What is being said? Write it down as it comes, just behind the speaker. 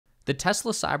The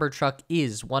Tesla Cybertruck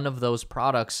is one of those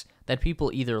products that people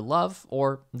either love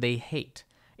or they hate.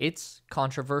 It's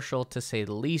controversial to say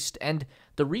the least, and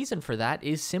the reason for that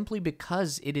is simply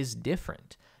because it is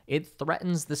different. It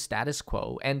threatens the status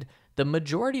quo, and the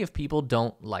majority of people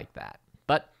don't like that.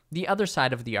 But the other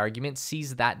side of the argument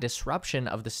sees that disruption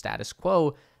of the status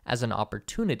quo as an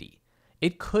opportunity.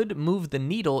 It could move the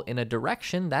needle in a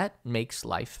direction that makes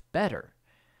life better.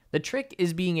 The trick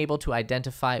is being able to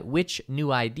identify which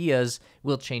new ideas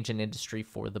will change an industry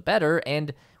for the better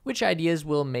and which ideas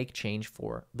will make change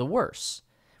for the worse.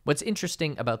 What's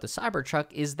interesting about the Cybertruck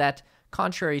is that,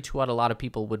 contrary to what a lot of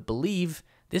people would believe,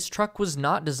 this truck was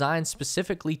not designed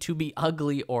specifically to be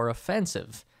ugly or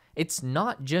offensive. It's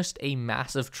not just a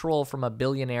massive troll from a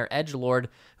billionaire edgelord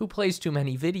who plays too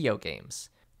many video games.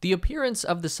 The appearance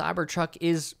of the Cybertruck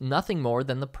is nothing more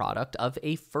than the product of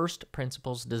a first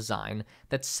principles design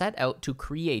that set out to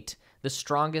create the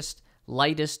strongest,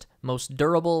 lightest, most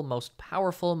durable, most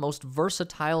powerful, most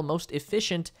versatile, most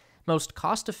efficient, most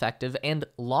cost-effective, and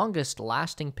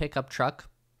longest-lasting pickup truck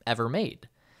ever made.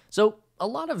 So a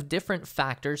lot of different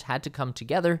factors had to come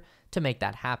together to make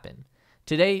that happen.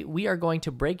 Today, we are going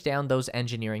to break down those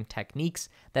engineering techniques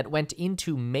that went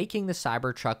into making the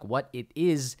Cybertruck what it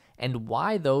is and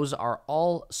why those are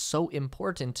all so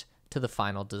important to the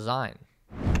final design.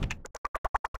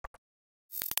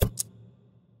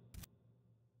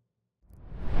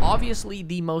 Obviously,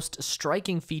 the most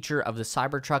striking feature of the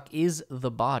Cybertruck is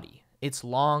the body. It's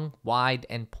long, wide,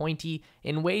 and pointy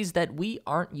in ways that we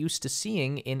aren't used to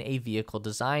seeing in a vehicle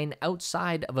design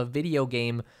outside of a video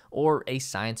game or a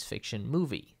science fiction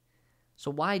movie.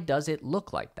 So why does it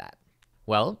look like that?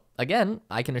 Well, again,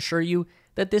 I can assure you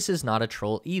that this is not a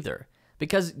troll either,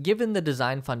 because given the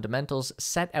design fundamentals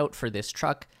set out for this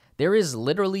truck, there is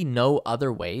literally no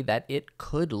other way that it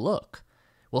could look.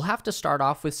 We'll have to start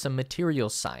off with some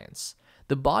materials science.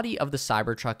 The body of the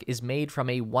Cybertruck is made from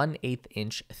a 1/8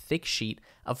 inch thick sheet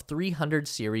of 300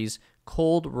 series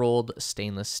cold-rolled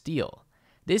stainless steel.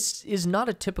 This is not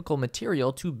a typical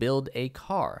material to build a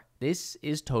car. This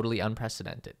is totally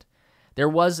unprecedented. There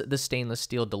was the stainless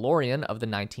steel DeLorean of the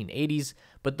 1980s,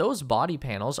 but those body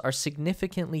panels are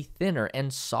significantly thinner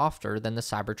and softer than the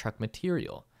Cybertruck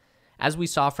material. As we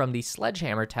saw from the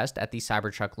sledgehammer test at the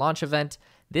Cybertruck launch event,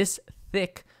 this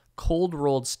thick,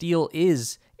 cold-rolled steel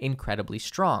is incredibly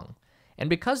strong. And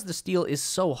because the steel is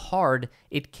so hard,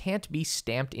 it can't be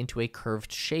stamped into a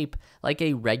curved shape like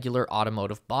a regular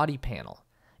automotive body panel.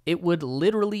 It would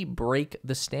literally break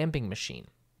the stamping machine.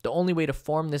 The only way to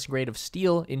form this grade of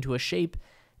steel into a shape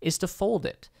is to fold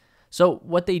it. So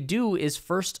what they do is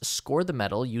first score the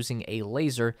metal using a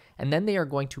laser, and then they are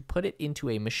going to put it into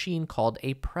a machine called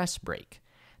a press brake.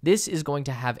 This is going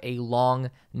to have a long,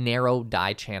 narrow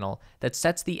die channel that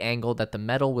sets the angle that the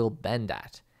metal will bend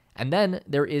at. And then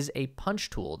there is a punch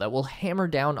tool that will hammer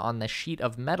down on the sheet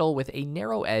of metal with a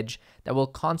narrow edge that will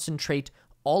concentrate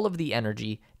all of the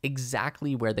energy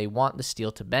exactly where they want the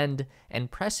steel to bend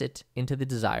and press it into the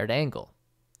desired angle.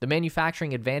 The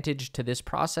manufacturing advantage to this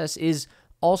process is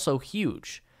also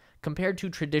huge. Compared to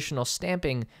traditional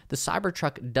stamping, the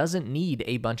Cybertruck doesn't need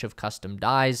a bunch of custom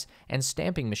dies and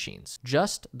stamping machines,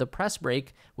 just the press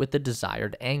brake with the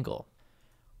desired angle.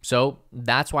 So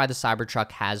that's why the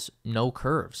Cybertruck has no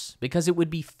curves, because it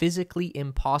would be physically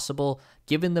impossible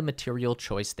given the material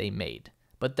choice they made.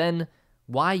 But then,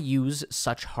 why use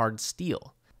such hard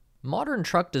steel? Modern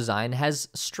truck design has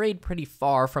strayed pretty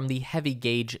far from the heavy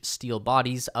gauge steel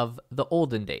bodies of the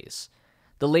olden days.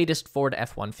 The latest Ford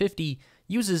F-150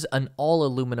 uses an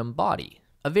all-aluminum body,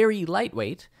 a very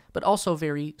lightweight, but also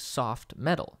very soft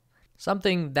metal.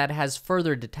 Something that has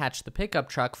further detached the pickup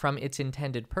truck from its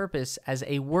intended purpose as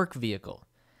a work vehicle.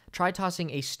 Try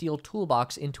tossing a steel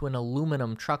toolbox into an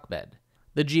aluminum truck bed.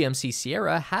 The GMC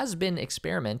Sierra has been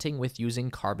experimenting with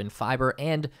using carbon fiber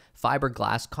and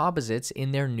fiberglass composites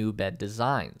in their new bed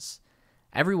designs.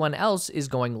 Everyone else is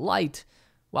going light,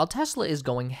 while Tesla is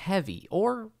going heavy,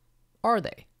 or are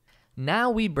they? Now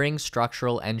we bring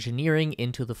structural engineering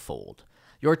into the fold.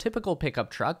 Your typical pickup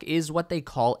truck is what they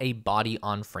call a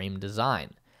body-on-frame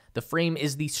design. The frame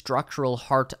is the structural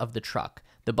heart of the truck.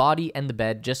 The body and the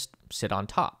bed just sit on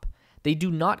top. They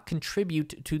do not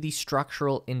contribute to the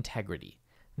structural integrity.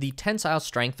 The tensile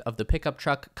strength of the pickup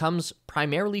truck comes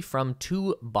primarily from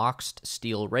two boxed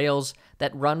steel rails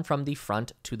that run from the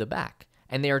front to the back,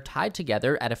 and they are tied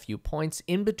together at a few points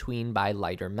in between by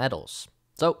lighter metals.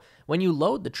 So when you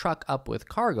load the truck up with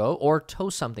cargo, or tow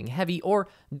something heavy, or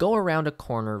go around a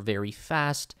corner very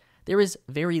fast, there is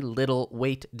very little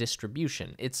weight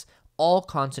distribution. It's all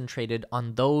concentrated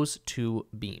on those two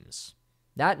beams.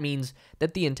 That means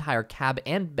that the entire cab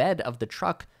and bed of the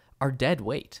truck are dead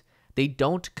weight. They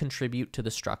don't contribute to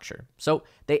the structure. So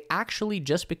they actually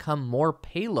just become more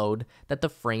payload that the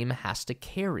frame has to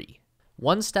carry.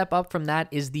 One step up from that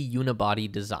is the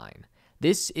unibody design.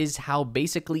 This is how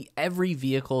basically every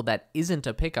vehicle that isn't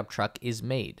a pickup truck is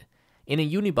made. In a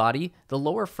unibody, the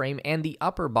lower frame and the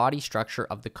upper body structure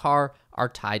of the car are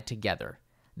tied together.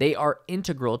 They are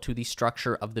integral to the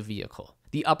structure of the vehicle.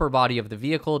 The upper body of the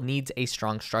vehicle needs a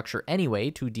strong structure anyway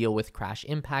to deal with crash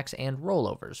impacts and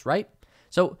rollovers, right?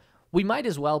 So we might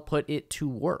as well put it to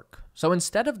work. So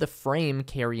instead of the frame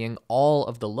carrying all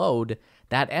of the load,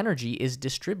 that energy is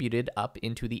distributed up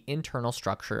into the internal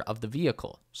structure of the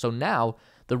vehicle. So now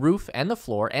the roof and the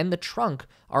floor and the trunk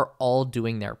are all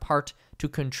doing their part to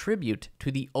contribute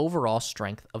to the overall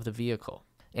strength of the vehicle.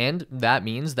 And that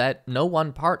means that no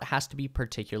one part has to be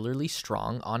particularly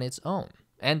strong on its own.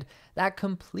 And that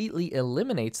completely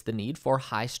eliminates the need for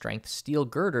high-strength steel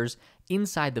girders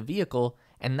inside the vehicle,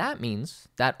 and that means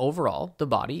that overall the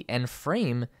body and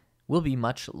frame will be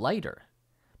much lighter.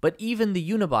 But even the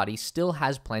unibody still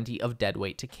has plenty of dead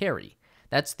weight to carry.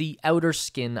 That's the outer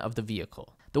skin of the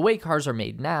vehicle. The way cars are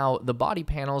made now, the body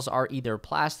panels are either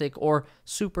plastic or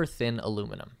super thin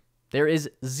aluminum. There is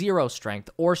zero strength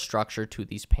or structure to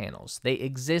these panels. They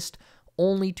exist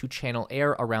only to channel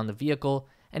air around the vehicle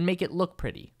and make it look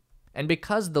pretty. And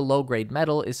because the low-grade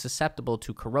metal is susceptible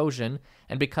to corrosion,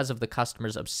 and because of the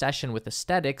customer's obsession with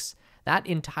aesthetics, that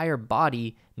entire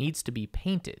body needs to be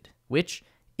painted, which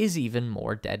is even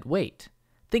more dead weight.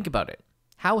 Think about it.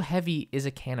 How heavy is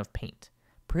a can of paint?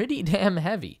 Pretty damn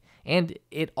heavy. And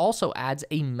it also adds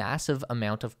a massive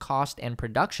amount of cost and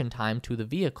production time to the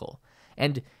vehicle.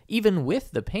 And even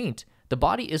with the paint, the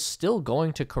body is still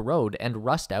going to corrode and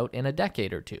rust out in a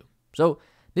decade or two. So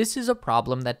this is a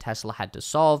problem that Tesla had to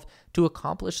solve to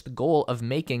accomplish the goal of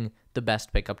making the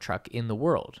best pickup truck in the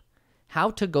world.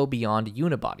 How to go beyond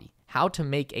unibody, how to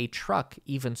make a truck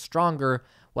even stronger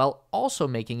while also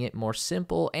making it more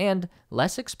simple and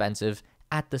less expensive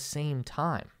at the same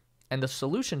time. And the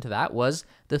solution to that was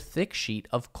the thick sheet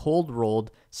of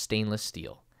cold-rolled stainless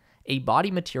steel, a body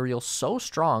material so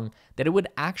strong that it would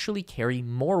actually carry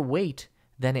more weight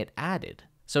than it added.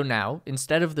 So now,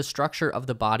 instead of the structure of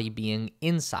the body being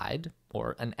inside,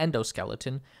 or an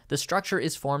endoskeleton, the structure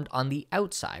is formed on the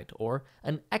outside, or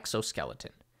an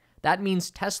exoskeleton. That means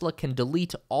Tesla can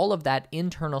delete all of that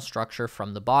internal structure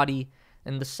from the body,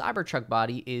 and the Cybertruck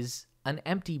body is an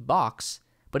empty box,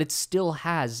 but it still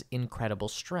has incredible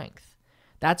strength.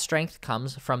 That strength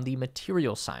comes from the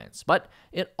material science, but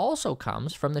it also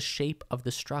comes from the shape of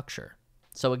the structure.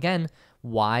 So again,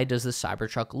 why does the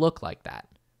Cybertruck look like that?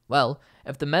 Well,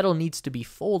 if the metal needs to be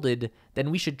folded, then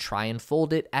we should try and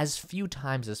fold it as few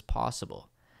times as possible.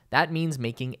 That means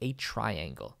making a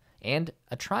triangle. And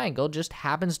a triangle just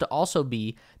happens to also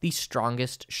be the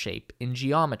strongest shape in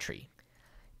geometry.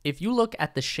 If you look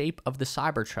at the shape of the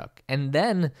Cybertruck, and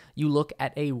then you look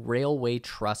at a railway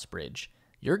truss bridge,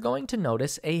 you're going to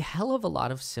notice a hell of a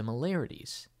lot of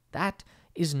similarities. That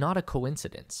is not a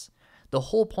coincidence. The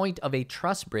whole point of a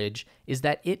truss bridge is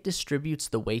that it distributes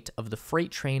the weight of the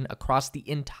freight train across the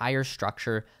entire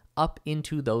structure up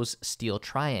into those steel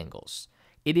triangles.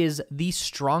 It is the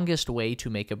strongest way to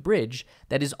make a bridge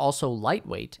that is also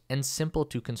lightweight and simple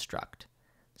to construct.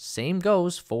 Same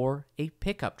goes for a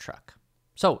pickup truck.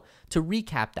 So, to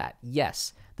recap that,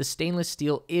 yes, the stainless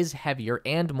steel is heavier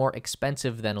and more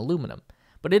expensive than aluminum,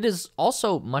 but it is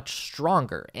also much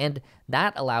stronger, and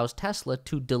that allows Tesla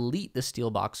to delete the steel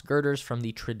box girders from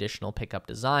the traditional pickup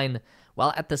design,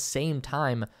 while at the same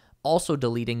time also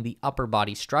deleting the upper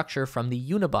body structure from the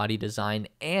unibody design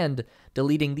and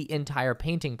deleting the entire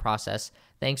painting process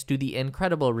thanks to the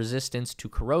incredible resistance to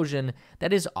corrosion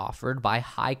that is offered by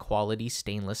high-quality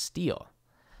stainless steel.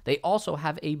 They also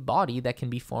have a body that can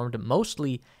be formed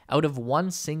mostly out of one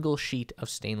single sheet of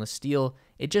stainless steel.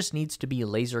 It just needs to be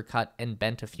laser cut and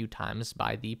bent a few times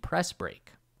by the press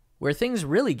brake. Where things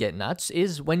really get nuts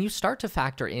is when you start to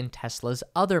factor in Tesla's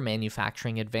other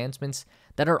manufacturing advancements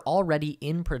that are already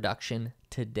in production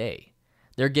today.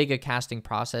 Their gigacasting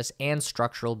process and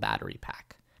structural battery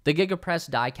pack. The GigaPress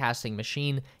die casting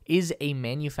machine is a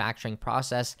manufacturing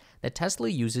process that Tesla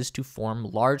uses to form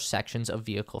large sections of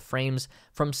vehicle frames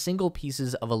from single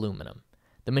pieces of aluminum.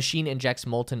 The machine injects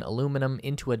molten aluminum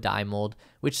into a die mold,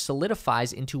 which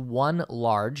solidifies into one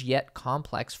large yet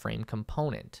complex frame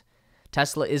component.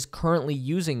 Tesla is currently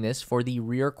using this for the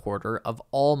rear quarter of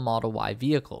all Model Y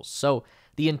vehicles, so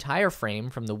the entire frame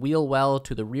from the wheel well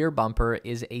to the rear bumper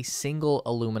is a single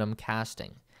aluminum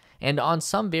casting. And on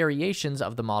some variations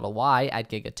of the Model Y at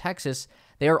Giga Texas,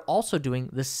 They are also doing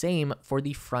the same for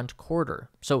the front quarter.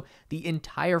 So the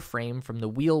entire frame from the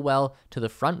wheel well to the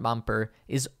front bumper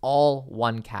is all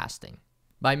one casting.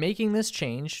 By making this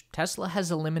change, Tesla has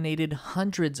eliminated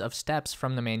hundreds of steps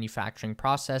from the manufacturing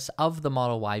process of the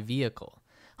Model Y vehicle.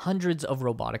 Hundreds of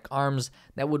robotic arms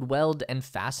that would weld and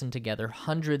fasten together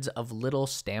hundreds of little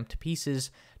stamped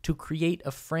pieces to create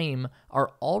a frame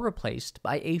are all replaced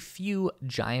by a few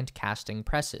giant casting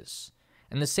presses.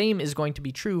 And the same is going to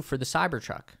be true for the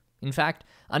Cybertruck. In fact,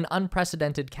 an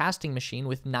unprecedented casting machine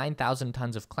with 9,000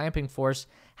 tons of clamping force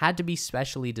had to be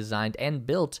specially designed and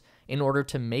built in order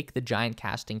to make the giant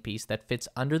casting piece that fits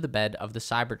under the bed of the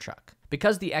Cybertruck.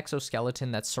 Because the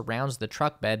exoskeleton that surrounds the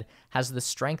truck bed has the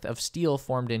strength of steel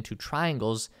formed into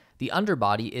triangles, the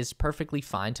underbody is perfectly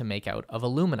fine to make out of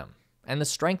aluminum. And the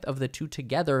strength of the two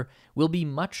together will be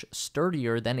much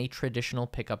sturdier than a traditional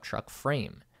pickup truck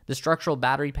frame. The structural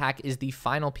battery pack is the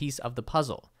final piece of the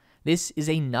puzzle. This is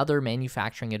another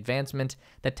manufacturing advancement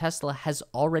that Tesla has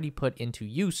already put into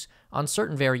use on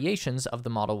certain variations of the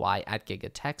Model Y at Giga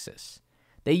Texas.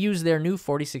 They use their new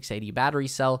 4680 battery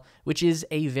cell, which is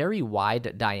a very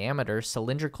wide diameter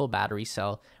cylindrical battery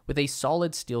cell with a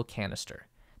solid steel canister.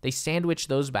 They sandwich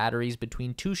those batteries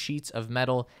between two sheets of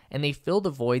metal, and they fill the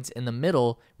voids in the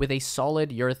middle with a solid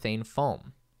urethane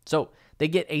foam. So they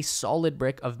get a solid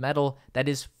brick of metal that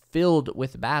is filled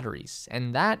with batteries,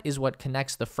 and that is what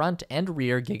connects the front and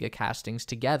rear Giga castings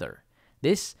together.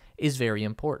 This is very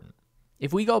important.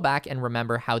 If we go back and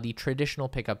remember how the traditional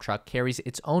pickup truck carries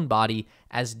its own body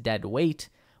as dead weight,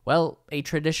 well, a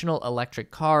traditional electric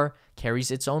car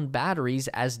carries its own batteries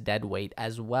as dead weight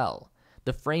as well.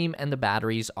 The frame and the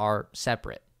batteries are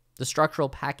separate. The structural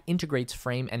pack integrates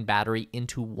frame and battery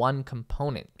into one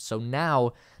component, so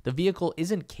now the vehicle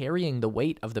isn't carrying the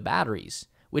weight of the batteries,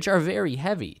 which are very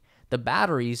heavy. The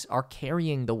batteries are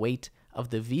carrying the weight of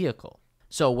the vehicle.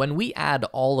 So when we add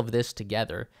all of this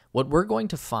together, what we're going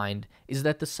to find is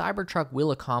that the Cybertruck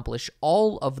will accomplish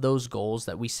all of those goals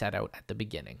that we set out at the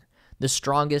beginning. The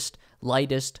strongest,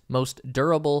 lightest, most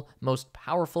durable, most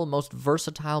powerful, most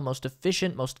versatile, most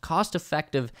efficient, most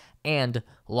cost-effective, and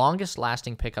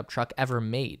longest-lasting pickup truck ever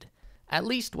made, at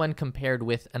least when compared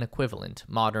with an equivalent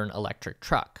modern electric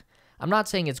truck. I'm not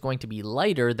saying it's going to be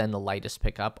lighter than the lightest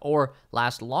pickup or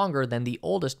last longer than the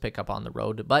oldest pickup on the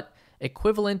road, but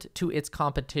equivalent to its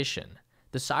competition.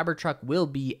 The Cybertruck will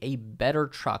be a better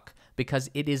truck because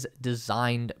it is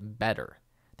designed better.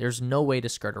 There's no way to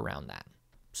skirt around that.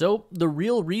 So the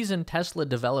real reason Tesla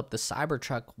developed the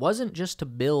Cybertruck wasn't just to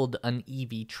build an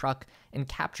EV truck and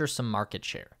capture some market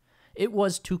share. It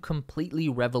was to completely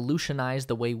revolutionize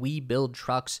the way we build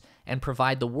trucks and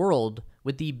provide the world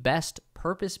with the best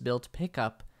purpose-built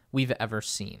pickup we've ever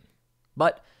seen.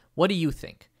 But what do you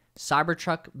think?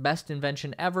 Cybertruck, best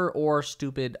invention ever, or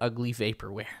stupid, ugly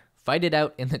vaporware? Fight it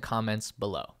out in the comments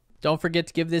below. Don't forget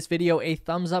to give this video a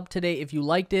thumbs up today if you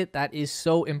liked it. That is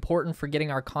so important for getting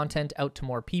our content out to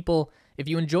more people. If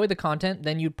you enjoy the content,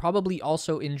 then you'd probably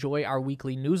also enjoy our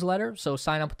weekly newsletter, so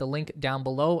sign up with the link down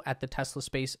below at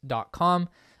theteslaspace.com.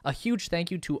 A huge thank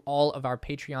you to all of our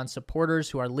Patreon supporters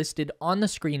who are listed on the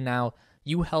screen now.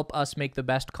 You help us make the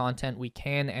best content we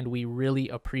can, and we really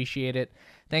appreciate it.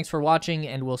 Thanks for watching,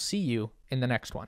 and we'll see you in the next one.